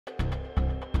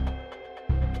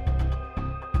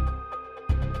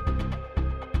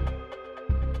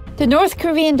The North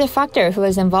Korean defector who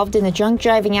was involved in a drunk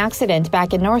driving accident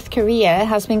back in North Korea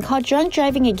has been caught drunk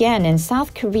driving again in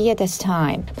South Korea this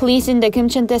time. Police in the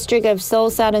Geumcheon District of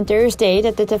Seoul said on Thursday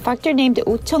that the defector named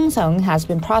Oh Chong-song has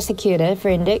been prosecuted for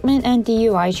indictment and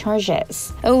DUI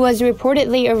charges. Oh was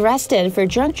reportedly arrested for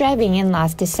drunk driving in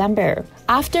last December.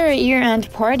 After a year-end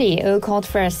party, Oh called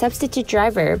for a substitute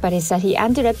driver, but he said he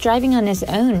ended up driving on his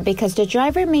own because the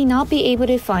driver may not be able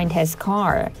to find his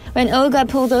car. When Oh got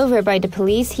pulled over by the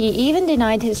police, he even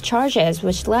denied his charges,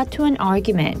 which led to an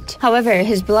argument. However,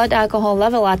 his blood alcohol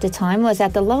level at the time was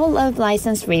at the level of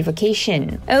license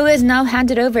revocation. Oh is now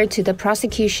handed over to the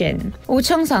prosecution. Oh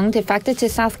Chong-song defected to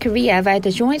South Korea via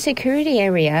the Joint Security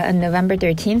Area on November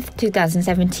 13,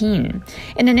 2017.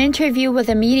 In an interview with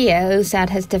the media, Oh said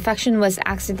his defection was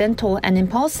accidental and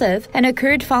impulsive and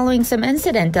occurred following some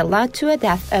incident that led to a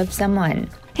death of someone.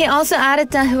 He also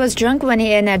added that he was drunk when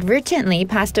he inadvertently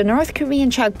passed a North Korean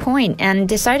checkpoint and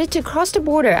decided to cross the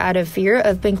border out of fear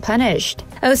of being punished.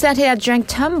 Oh said he had drank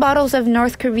 10 bottles of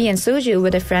North Korean soju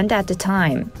with a friend at the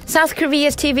time. South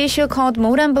Korea's TV show called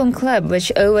Moranbong Club,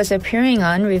 which Oh was appearing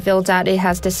on, revealed that it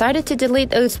has decided to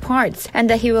delete Oh's parts and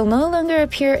that he will no longer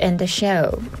appear in the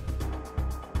show.